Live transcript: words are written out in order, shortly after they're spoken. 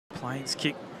Plains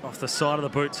kick off the side of the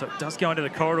boot, so it does go into the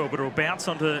corridor, but it'll bounce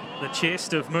onto the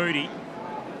chest of Moody.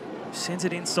 Sends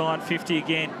it inside 50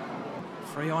 again.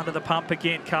 Free onto the pump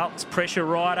again. Carlton's pressure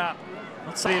right up.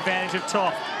 Not the advantage of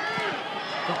Toff.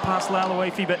 Got past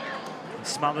Laluifi, but the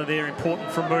smother there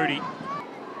important from Moody.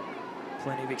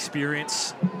 Plenty of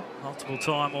experience. Multiple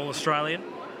time All-Australian.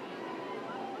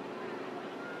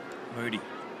 Moody.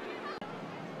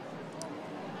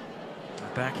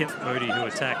 Back in Moody, who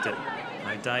attacked it.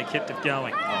 O'Day kept it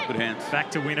going. Oh, good hands.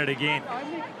 Back to win it again.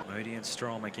 Moody and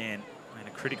Strom again. In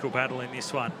a critical battle in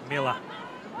this one. Miller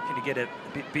looking to get it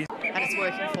a bit busy. And it's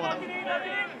working for them.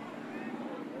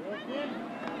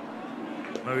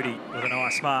 Moody with a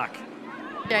nice mark.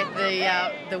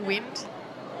 The wind,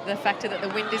 the factor that the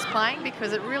wind is playing,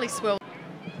 because it really swells.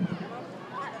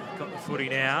 Got the footy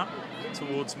now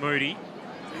towards Moody.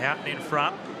 Houghton in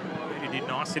front. Moody did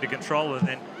nicely to control it, and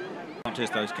then Not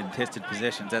just those contested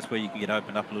possessions, that's where you can get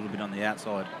opened up a little bit on the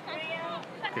outside.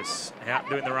 because Houghton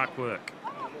doing the ruck work.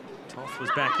 Toff was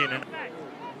back in and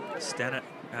Stannett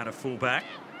out of full back.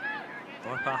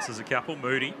 Bypasses a couple.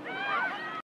 Moody